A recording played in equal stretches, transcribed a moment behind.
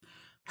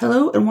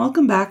Hello and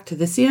welcome back to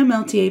the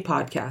CMLTA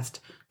podcast.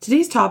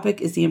 Today's topic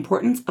is the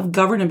importance of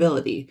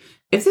governability.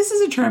 If this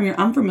is a term you're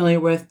unfamiliar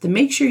with, then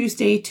make sure you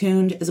stay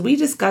tuned as we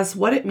discuss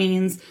what it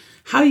means,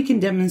 how you can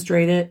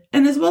demonstrate it,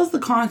 and as well as the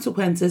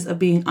consequences of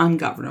being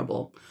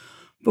ungovernable.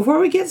 Before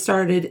we get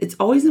started, it's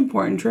always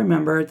important to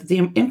remember that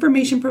the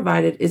information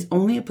provided is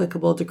only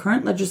applicable to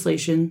current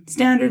legislation,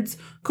 standards,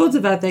 codes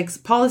of ethics,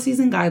 policies,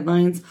 and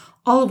guidelines,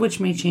 all of which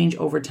may change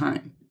over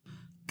time.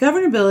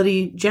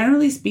 Governability,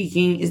 generally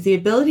speaking, is the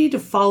ability to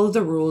follow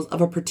the rules of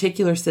a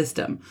particular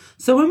system.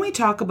 So when we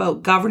talk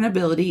about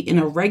governability in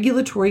a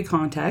regulatory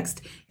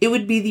context, it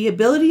would be the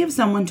ability of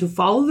someone to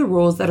follow the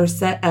rules that are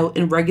set out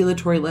in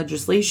regulatory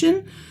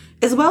legislation,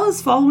 as well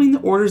as following the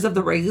orders of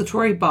the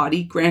regulatory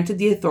body granted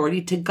the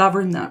authority to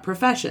govern that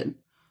profession.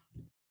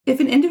 If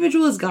an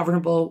individual is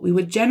governable, we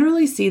would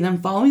generally see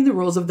them following the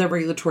rules of the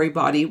regulatory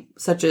body,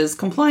 such as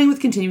complying with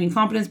continuing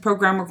competence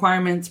program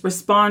requirements,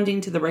 responding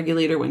to the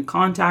regulator when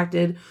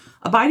contacted,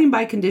 abiding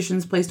by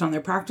conditions placed on their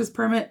practice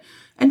permit,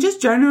 and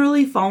just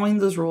generally following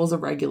those rules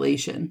of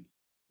regulation.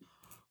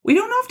 We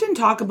don't often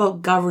talk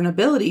about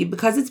governability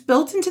because it's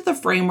built into the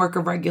framework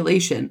of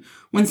regulation.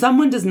 When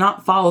someone does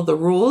not follow the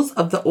rules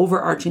of the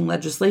overarching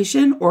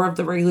legislation or of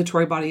the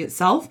regulatory body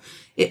itself,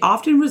 it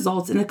often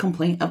results in a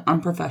complaint of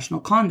unprofessional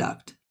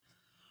conduct.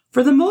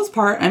 For the most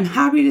part, I'm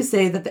happy to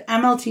say that the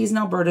MLTs in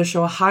Alberta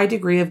show a high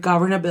degree of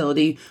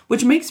governability,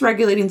 which makes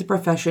regulating the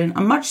profession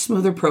a much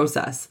smoother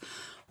process.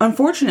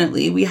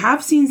 Unfortunately, we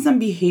have seen some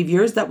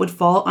behaviors that would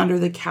fall under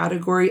the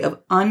category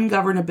of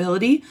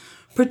ungovernability,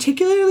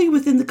 particularly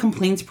within the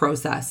complaints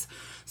process.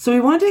 So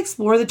we want to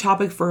explore the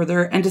topic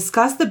further and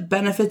discuss the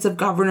benefits of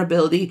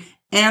governability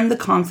and the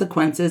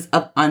consequences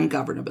of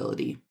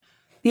ungovernability.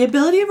 The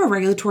ability of a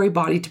regulatory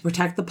body to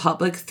protect the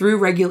public through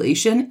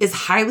regulation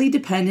is highly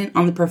dependent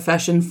on the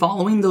profession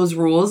following those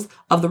rules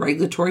of the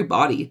regulatory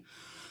body.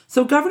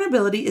 So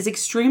governability is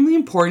extremely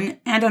important,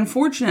 and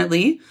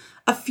unfortunately,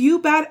 a few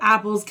bad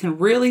apples can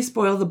really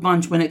spoil the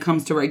bunch when it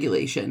comes to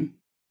regulation.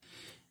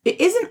 It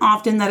isn't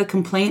often that a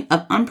complaint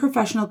of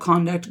unprofessional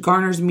conduct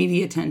garners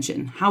media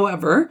attention.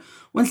 However,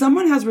 when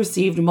someone has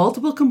received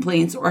multiple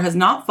complaints or has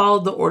not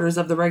followed the orders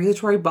of the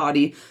regulatory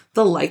body,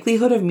 the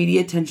likelihood of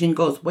media attention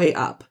goes way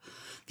up.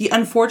 The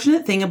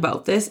unfortunate thing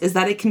about this is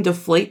that it can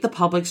deflate the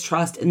public's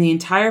trust in the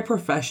entire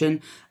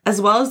profession,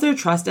 as well as their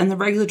trust in the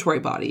regulatory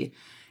body.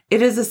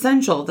 It is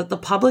essential that the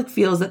public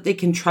feels that they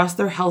can trust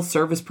their health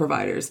service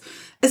providers,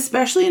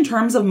 especially in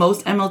terms of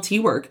most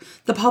MLT work.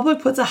 The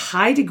public puts a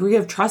high degree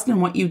of trust in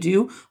what you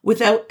do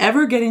without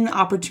ever getting the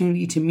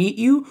opportunity to meet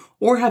you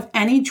or have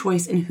any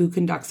choice in who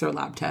conducts their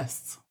lab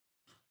tests.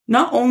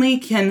 Not only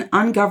can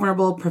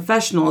ungovernable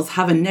professionals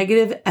have a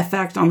negative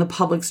effect on the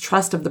public's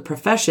trust of the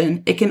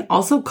profession, it can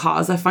also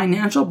cause a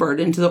financial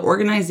burden to the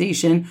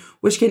organization,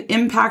 which can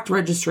impact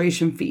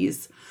registration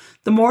fees.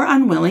 The more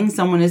unwilling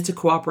someone is to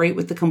cooperate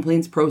with the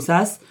complaints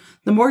process,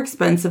 the more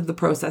expensive the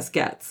process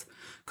gets.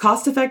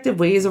 Cost-effective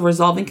ways of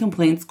resolving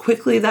complaints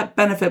quickly that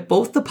benefit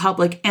both the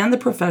public and the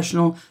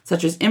professional,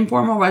 such as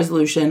informal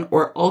resolution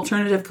or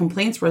alternative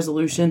complaints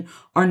resolution,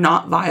 are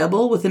not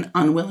viable with an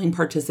unwilling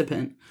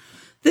participant.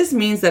 This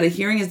means that a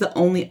hearing is the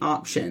only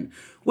option,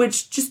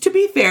 which, just to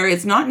be fair,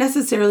 is not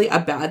necessarily a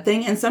bad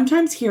thing, and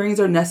sometimes hearings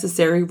are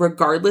necessary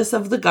regardless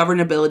of the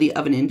governability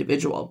of an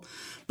individual.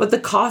 But the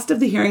cost of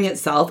the hearing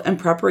itself and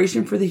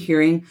preparation for the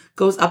hearing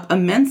goes up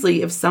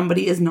immensely if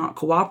somebody is not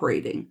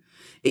cooperating.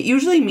 It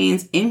usually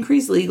means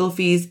increased legal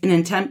fees in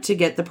an attempt to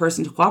get the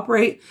person to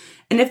cooperate,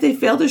 and if they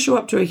fail to show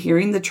up to a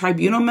hearing, the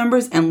tribunal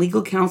members and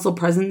legal counsel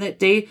present that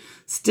day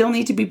still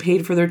need to be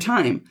paid for their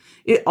time.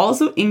 It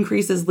also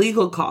increases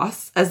legal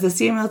costs, as the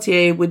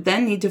CMLTA would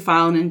then need to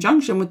file an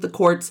injunction with the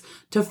courts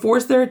to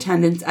force their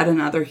attendance at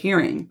another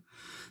hearing.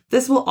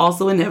 This will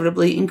also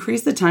inevitably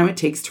increase the time it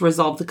takes to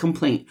resolve the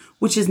complaint,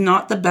 which is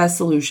not the best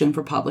solution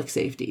for public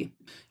safety.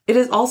 It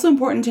is also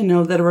important to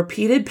know that a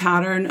repeated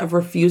pattern of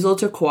refusal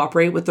to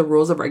cooperate with the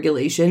rules of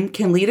regulation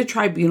can lead a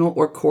tribunal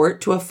or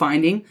court to a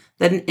finding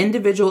that an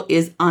individual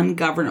is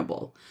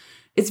ungovernable.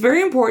 It's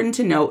very important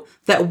to note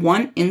that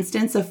one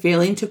instance of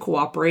failing to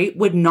cooperate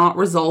would not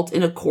result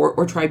in a court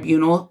or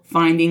tribunal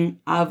finding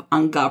of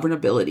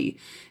ungovernability.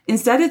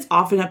 Instead, it's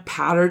often a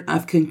pattern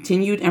of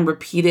continued and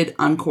repeated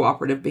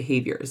uncooperative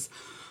behaviors.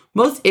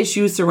 Most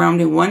issues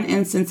surrounding one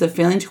instance of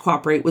failing to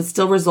cooperate would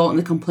still result in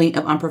a complaint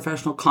of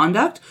unprofessional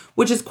conduct,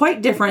 which is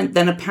quite different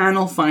than a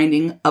panel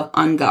finding of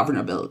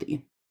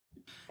ungovernability.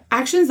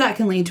 Actions that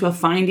can lead to a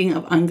finding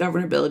of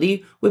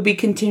ungovernability would be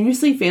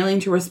continuously failing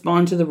to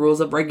respond to the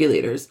rules of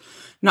regulators,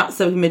 not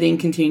submitting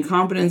continuing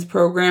competence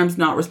programs,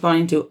 not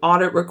responding to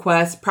audit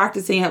requests,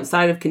 practicing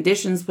outside of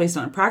conditions placed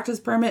on a practice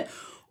permit,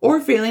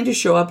 or failing to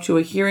show up to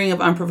a hearing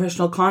of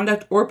unprofessional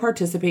conduct or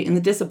participate in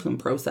the discipline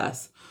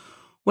process.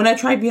 When a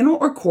tribunal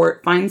or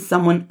court finds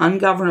someone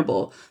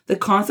ungovernable, the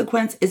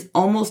consequence is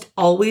almost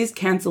always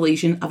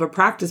cancellation of a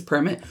practice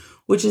permit,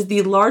 which is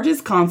the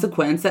largest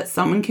consequence that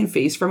someone can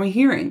face from a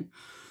hearing.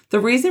 The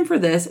reason for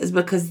this is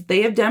because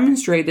they have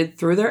demonstrated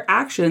through their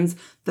actions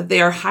that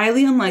they are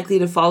highly unlikely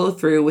to follow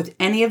through with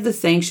any of the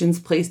sanctions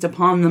placed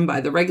upon them by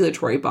the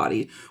regulatory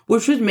body,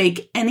 which would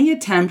make any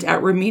attempt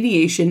at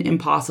remediation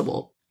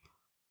impossible.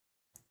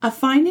 A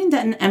finding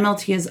that an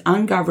MLT is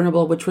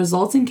ungovernable, which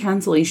results in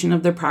cancellation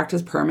of their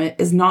practice permit,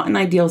 is not an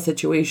ideal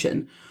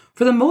situation.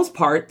 For the most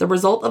part, the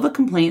result of a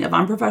complaint of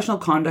unprofessional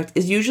conduct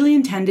is usually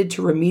intended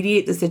to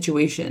remediate the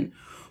situation.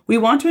 We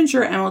want to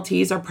ensure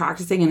MLTs are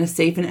practicing in a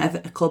safe and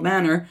ethical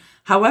manner.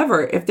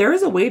 However, if there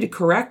is a way to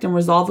correct and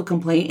resolve a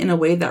complaint in a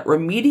way that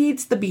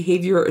remediates the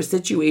behavior or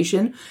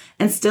situation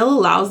and still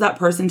allows that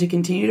person to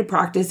continue to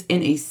practice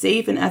in a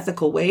safe and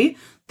ethical way,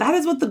 that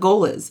is what the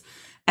goal is.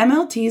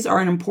 MLTs are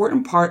an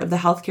important part of the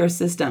healthcare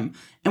system,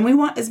 and we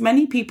want as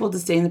many people to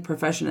stay in the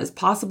profession as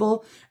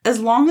possible, as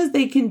long as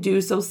they can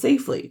do so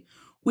safely.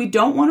 We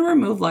don't want to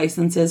remove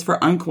licenses for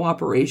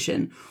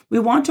uncooperation. We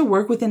want to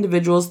work with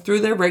individuals through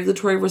their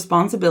regulatory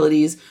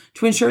responsibilities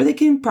to ensure they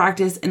can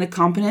practice in a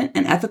competent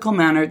and ethical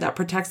manner that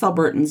protects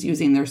Albertans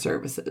using their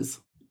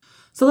services.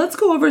 So let's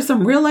go over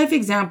some real-life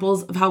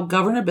examples of how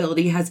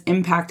governability has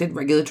impacted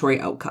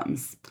regulatory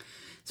outcomes.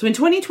 So in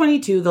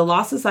 2022, the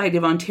Law Society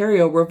of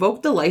Ontario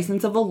revoked the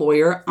license of a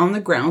lawyer on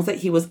the grounds that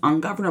he was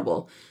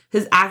ungovernable.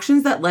 His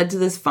actions that led to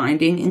this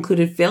finding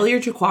included failure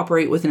to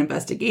cooperate with an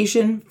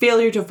investigation,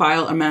 failure to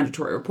file a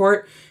mandatory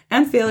report,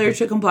 and failure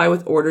to comply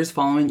with orders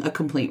following a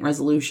complaint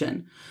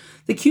resolution.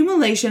 The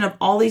accumulation of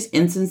all these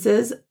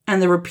instances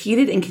and the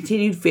repeated and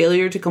continued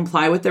failure to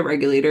comply with the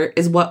regulator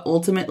is what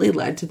ultimately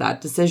led to that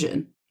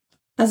decision.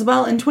 As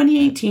well, in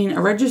 2018,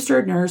 a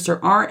registered nurse, or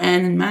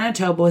RN, in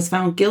Manitoba was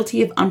found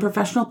guilty of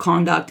unprofessional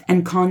conduct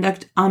and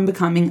conduct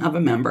unbecoming of a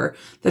member.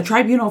 The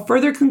tribunal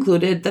further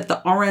concluded that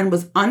the RN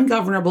was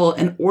ungovernable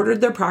and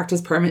ordered their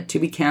practice permit to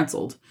be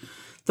cancelled.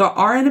 The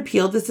RN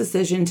appealed this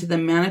decision to the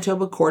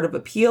Manitoba Court of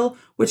Appeal,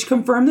 which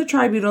confirmed the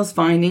tribunal's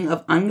finding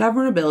of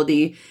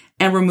ungovernability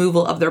and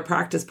removal of their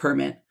practice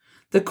permit.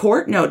 The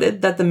court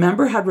noted that the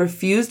member had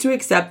refused to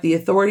accept the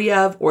authority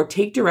of or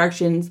take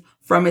directions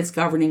from its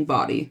governing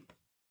body.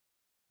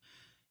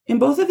 In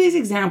both of these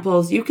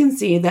examples, you can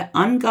see that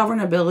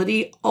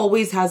ungovernability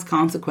always has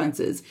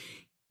consequences.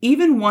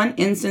 Even one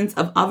instance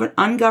of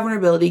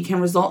ungovernability can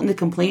result in a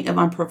complaint of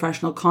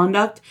unprofessional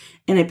conduct,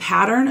 and a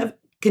pattern of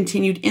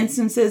continued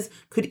instances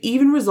could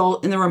even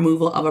result in the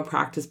removal of a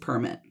practice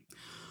permit.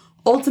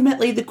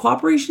 Ultimately, the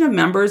cooperation of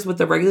members with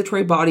the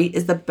regulatory body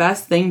is the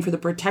best thing for the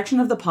protection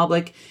of the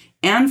public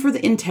and for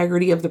the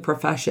integrity of the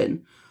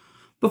profession.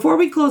 Before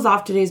we close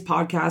off today's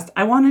podcast,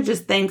 I want to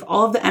just thank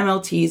all of the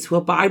MLTs who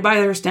abide by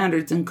their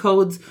standards and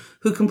codes,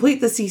 who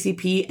complete the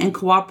CCP and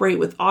cooperate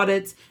with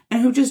audits,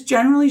 and who just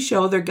generally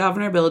show their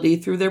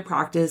governability through their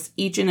practice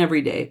each and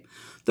every day.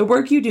 The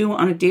work you do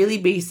on a daily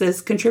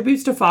basis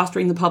contributes to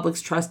fostering the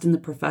public's trust in the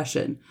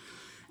profession.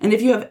 And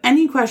if you have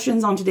any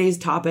questions on today's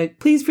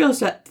topic, please feel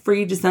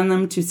free to send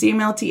them to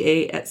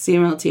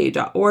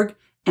cmlta@cmlta.org.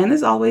 And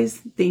as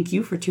always, thank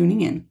you for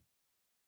tuning in.